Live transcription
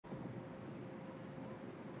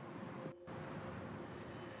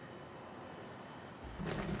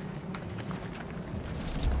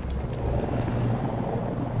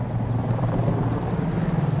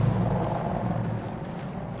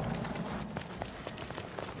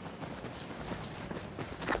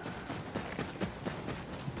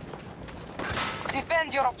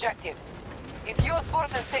defend your objectives. If US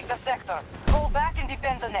forces take the sector, go back and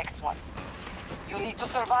defend the next one. You need to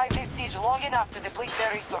survive this siege long enough to deplete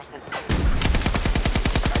their resources.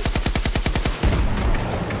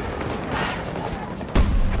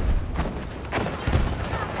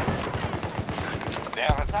 They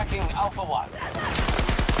are attacking Alpha 1.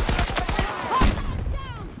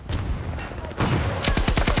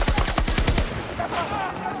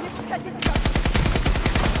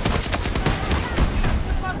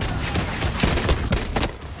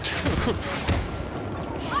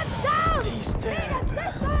 He's dead.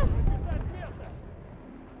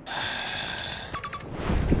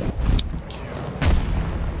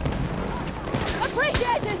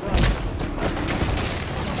 Appreciate it!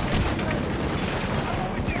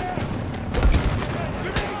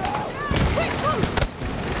 Quick, move!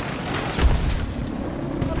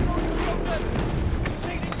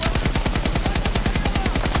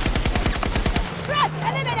 Threat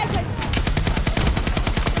eliminated!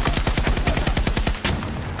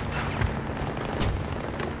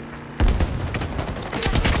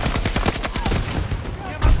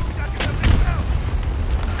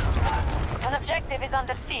 An objective is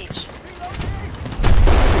under siege.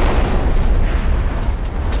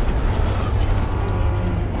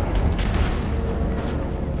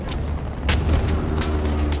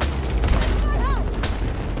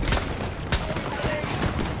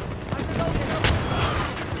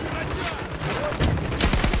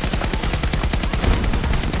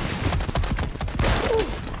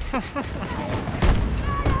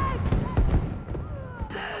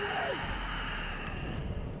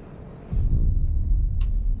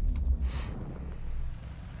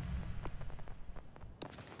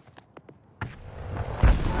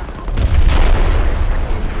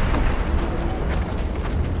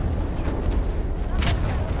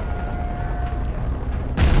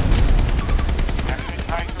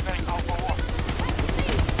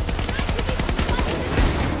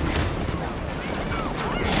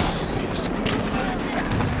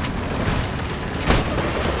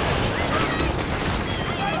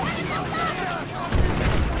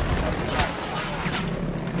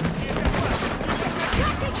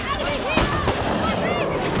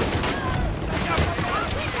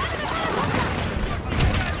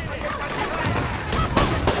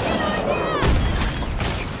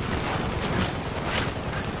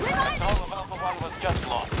 Just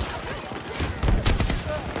lost.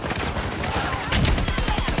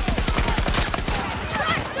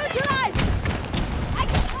 Neutralized! I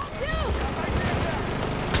can help you!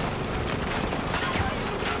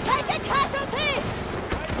 Taking casualties!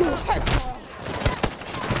 You hurt!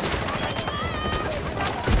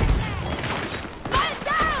 Man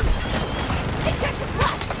down! Ejection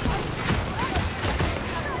plus!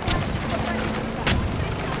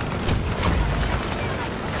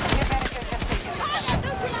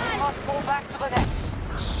 Go back to the next.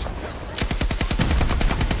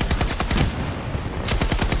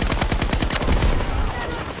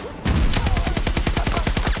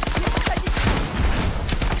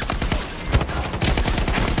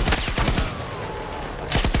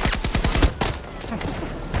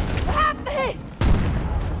 Happy!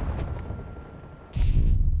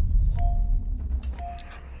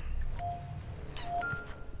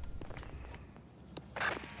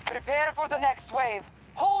 Prepare for the next wave.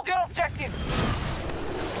 Hold your objectives.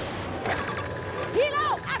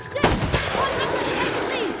 Helo, active! 110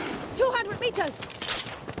 degrees! 200 meters!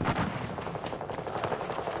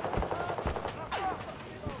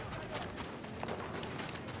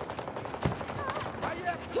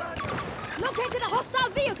 Located a hostile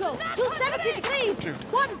vehicle! 270 degrees!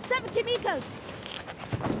 170 meters!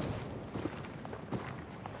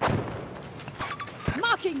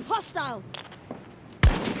 Marking hostile!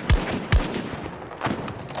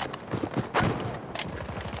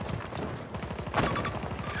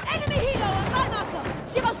 Enemy helo on my marker!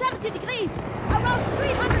 070 degrees! Around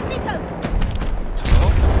 300 meters!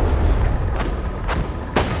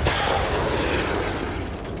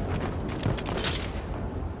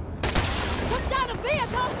 Put down a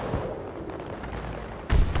vehicle!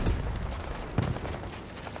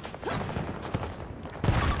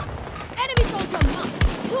 Enemy soldier marked!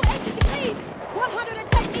 280 degrees!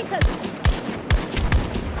 110 meters!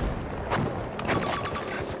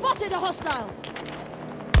 Spotted a hostile!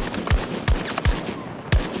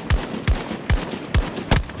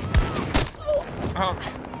 Oh.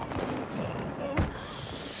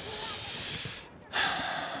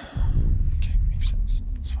 Okay, makes sense.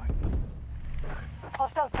 It's fine.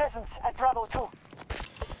 Hostile presence at Bravo 2.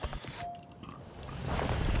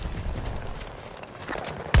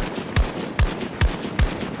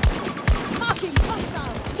 Marking hostile!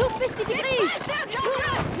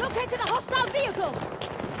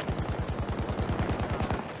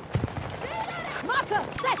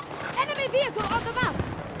 Marker set. Enemy vehicle on the map.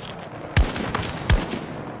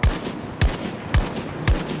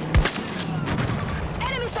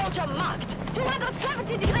 Enemy soldier marked.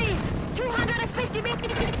 270 degrees. 250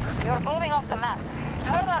 meters. You're moving off the map.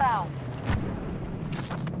 Turn around.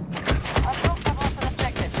 Our troops have lost an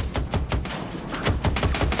objective.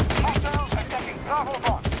 Hostiles attacking Bravo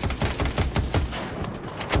 1.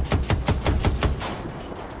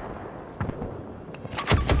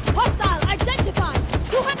 Hostile identified.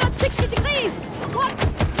 260 degrees. One.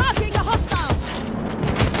 Marking a hostile.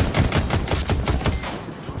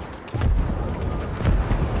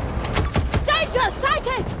 Danger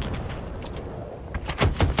sighted.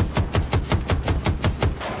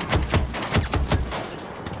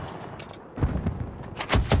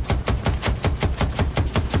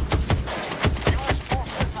 U.S.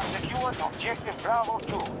 forces have secured objective Bravo 2.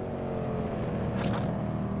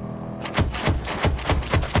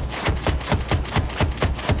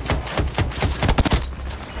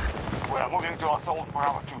 We're moving to assault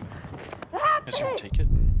Bravo 2. Guys, you can take it.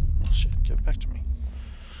 Oh shit, give it back to me.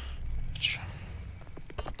 Bitch.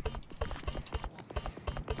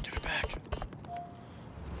 Give it back.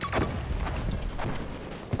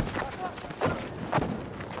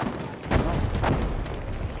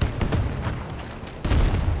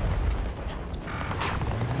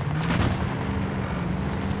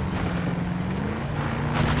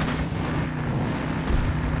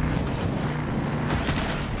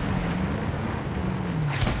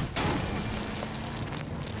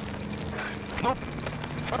 Nope.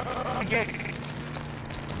 Okay.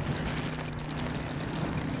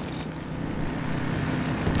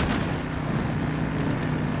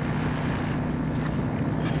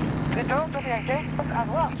 Return to the engagement at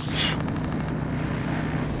once.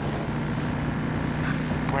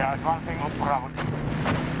 We are advancing on Bravo 2.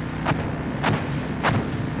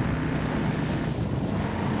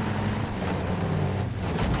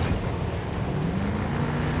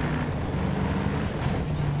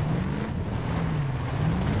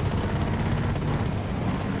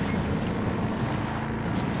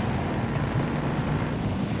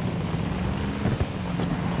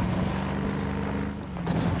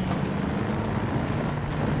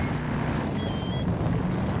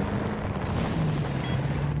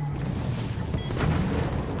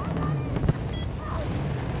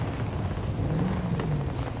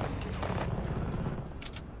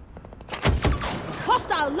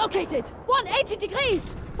 Hostile located. 180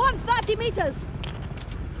 degrees. 130 meters.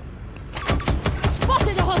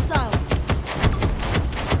 Spotted a hostile.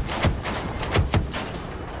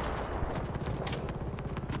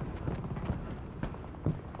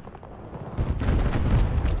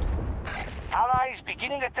 Allies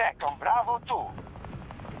beginning attack on Bravo 2.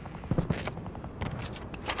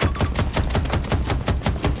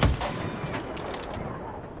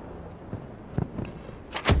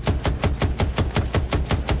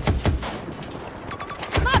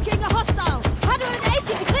 Marking a hostile.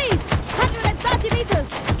 180 degrees. 130 meters.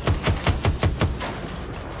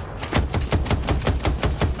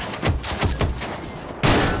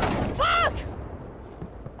 Fuck!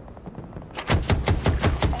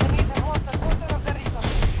 Enemies have lost a quarter of the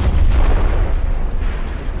resources.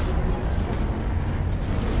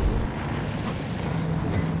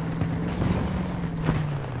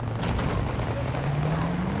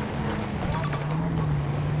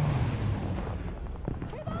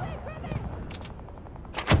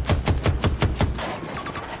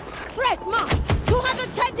 Threat marked.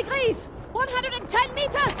 210 degrees. 110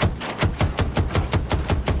 meters.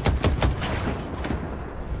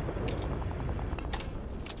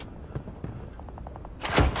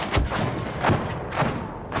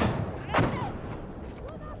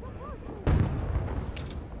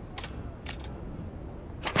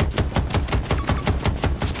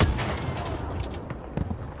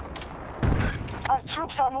 Our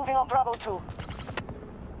troops are moving on Bravo 2.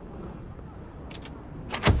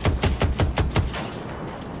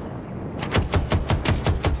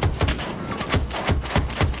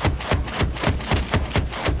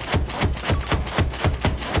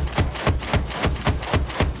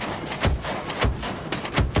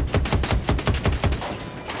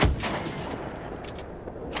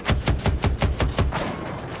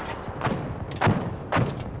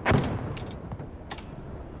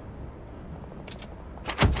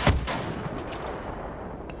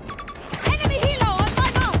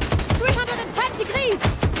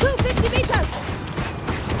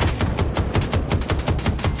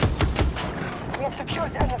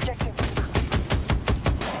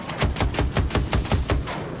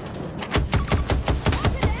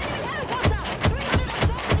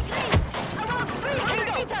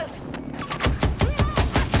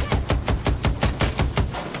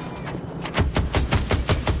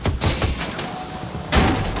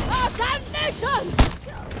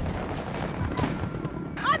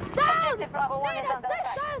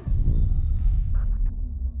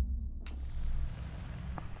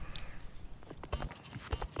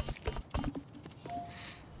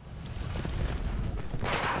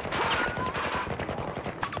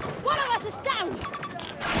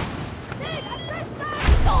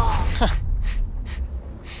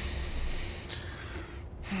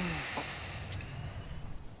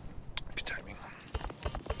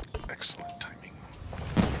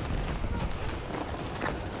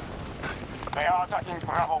 They are attacking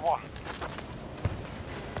Bravo 1.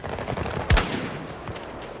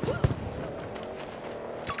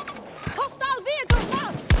 Hostile vehicle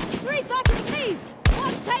marked! 330 degrees!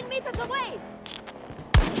 110 meters away!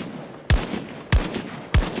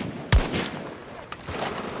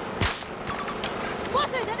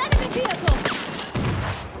 Spotted an enemy vehicle!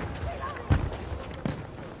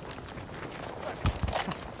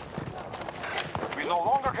 We no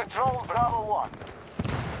longer control Bravo 1.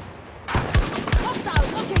 Hostile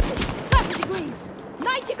located! 30 degrees!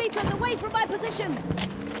 90 meters away from my position!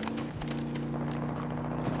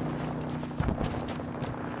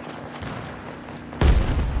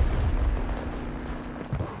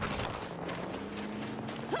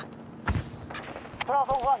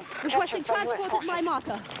 Bravo 1. Requesting captured by US transport at my forces.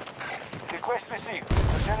 marker. Request received.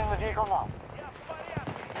 Returning the vehicle now.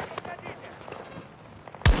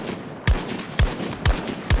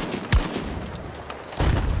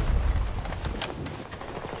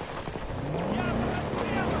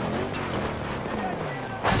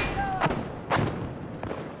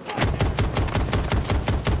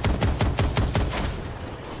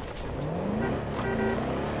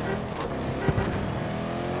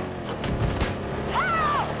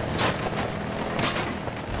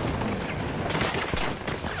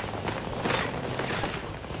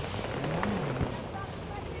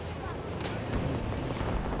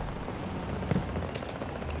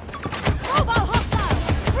 Mobile hostile!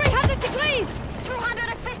 300 degrees!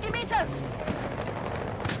 250 meters!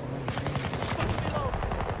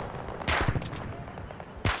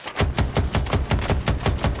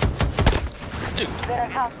 Dude. They're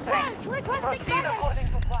at half French strength. requesting Proceed fire! according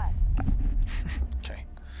to plan. Okay.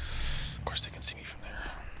 Of course they can see me from there.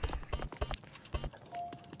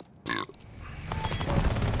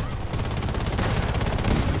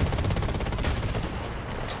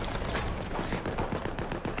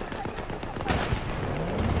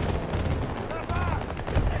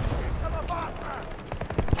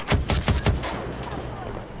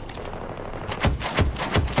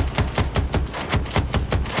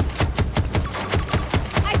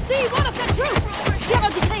 I see one of their troops! 0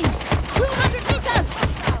 degrees! 200 meters!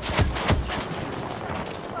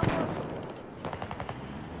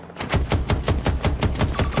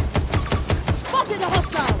 Spotted a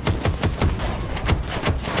hostile!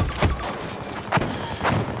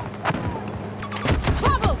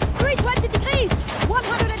 Trouble! 320 degrees!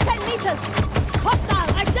 110 meters!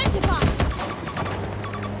 Hostile identified!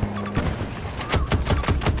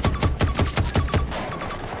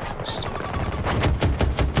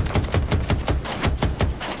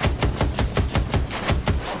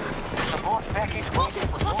 Support package Spotted a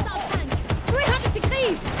hostile tank! 300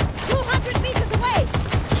 degrees! 200 meters away!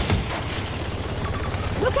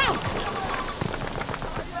 Look out!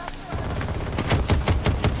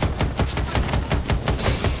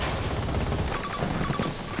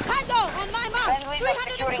 Tango on my mark! Friendlies are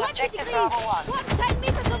securing 320 objective degrees! Bravo 1. 110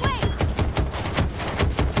 meters away!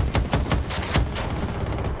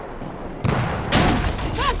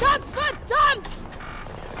 Verdammt! Verdammt!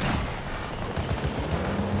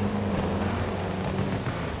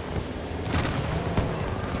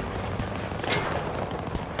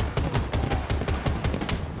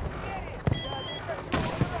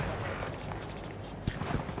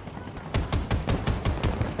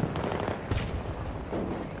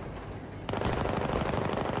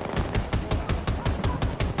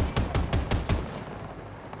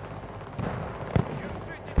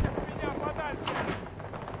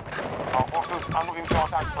 Our forces are moving to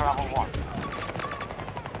attack Bravo 1.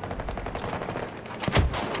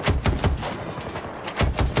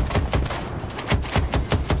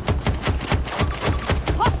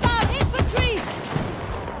 Hostile infantry!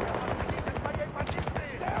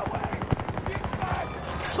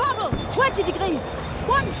 Trouble! 20 degrees!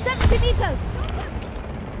 170 meters!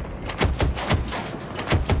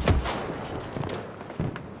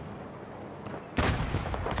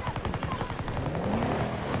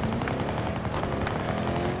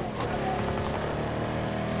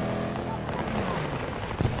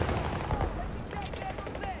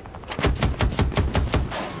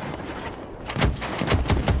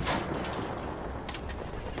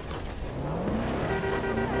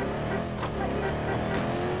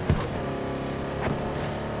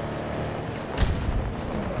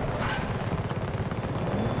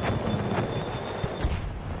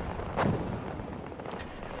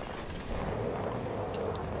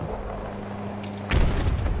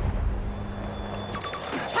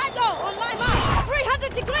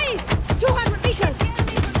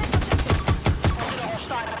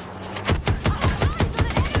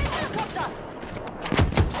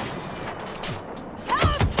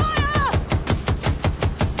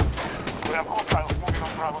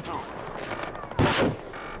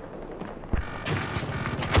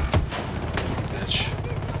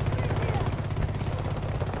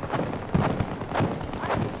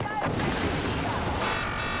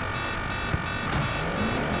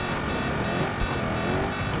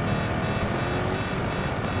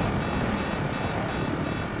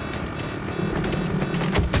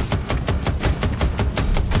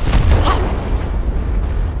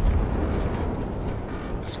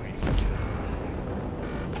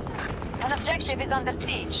 Objective is under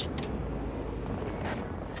siege.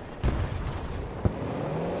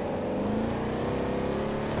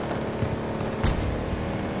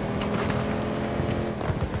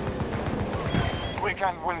 We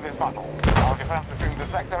can win this battle. Our defenses in the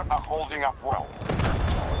sector are holding up well.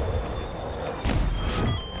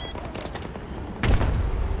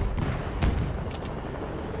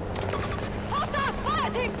 Hostile fire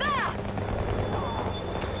team there!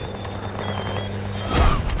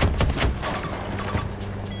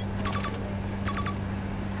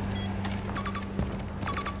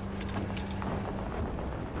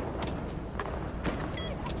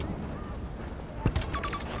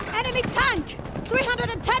 Enemy tank!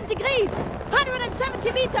 310 degrees!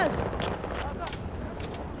 170 meters!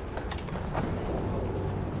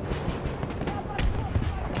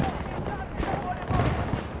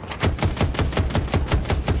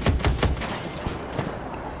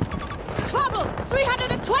 Trouble!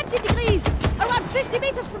 320 degrees! Around 50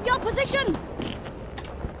 meters from your position!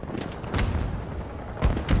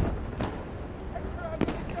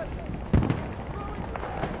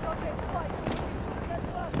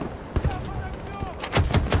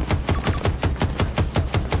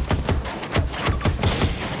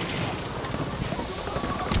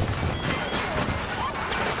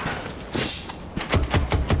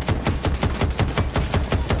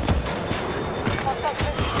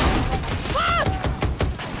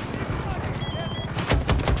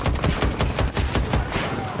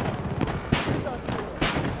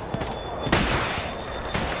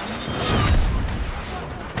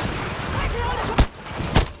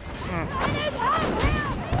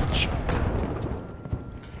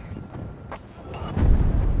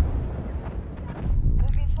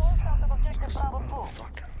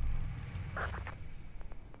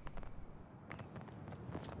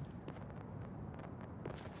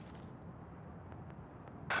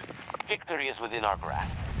 Victory is within our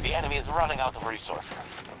grasp. The enemy is running out of resources.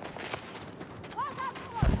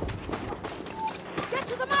 Get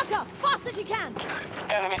to the marker! Fast as you can!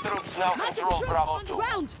 Enemy troops now Multiple control troops Bravo on the 2.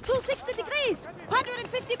 ground! 260 degrees!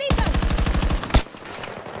 150 meters!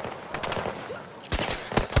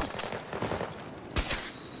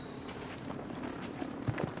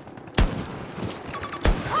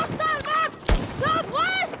 Hostile marked!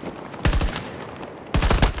 Southwest!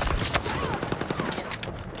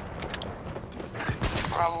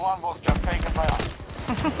 Bravo 1 was just taken by us.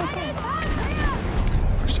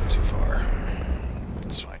 We're still too far.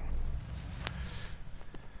 It's fine.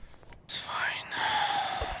 It's fine.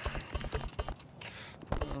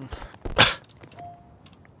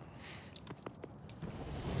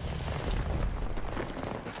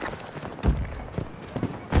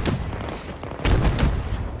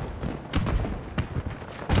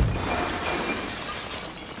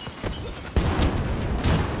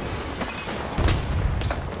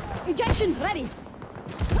 Injection ready!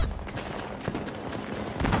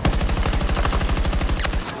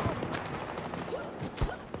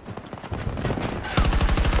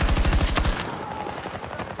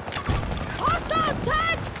 Hostile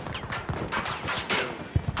tank!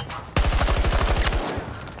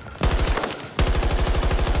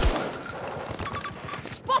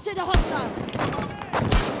 Spotted a hostile!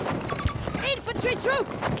 Infantry troop!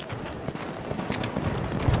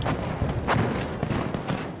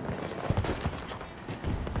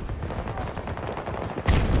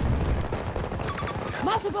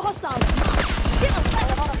 Multiple hostiles! Still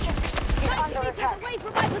Is 90 under meters attack. away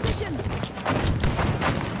from my position!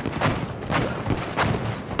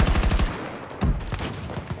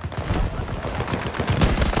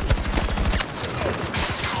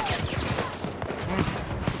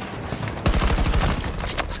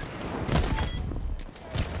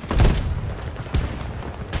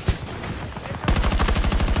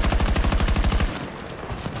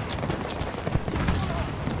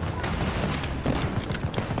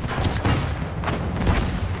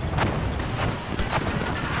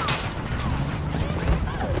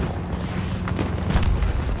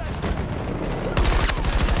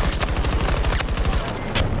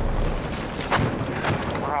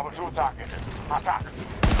 Bravo 2 targeted. Attack.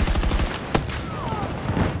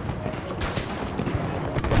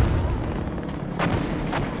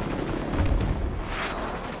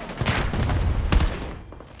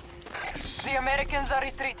 The Americans are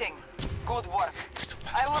retreating. Good work.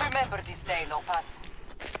 I will remember this day, no Pats.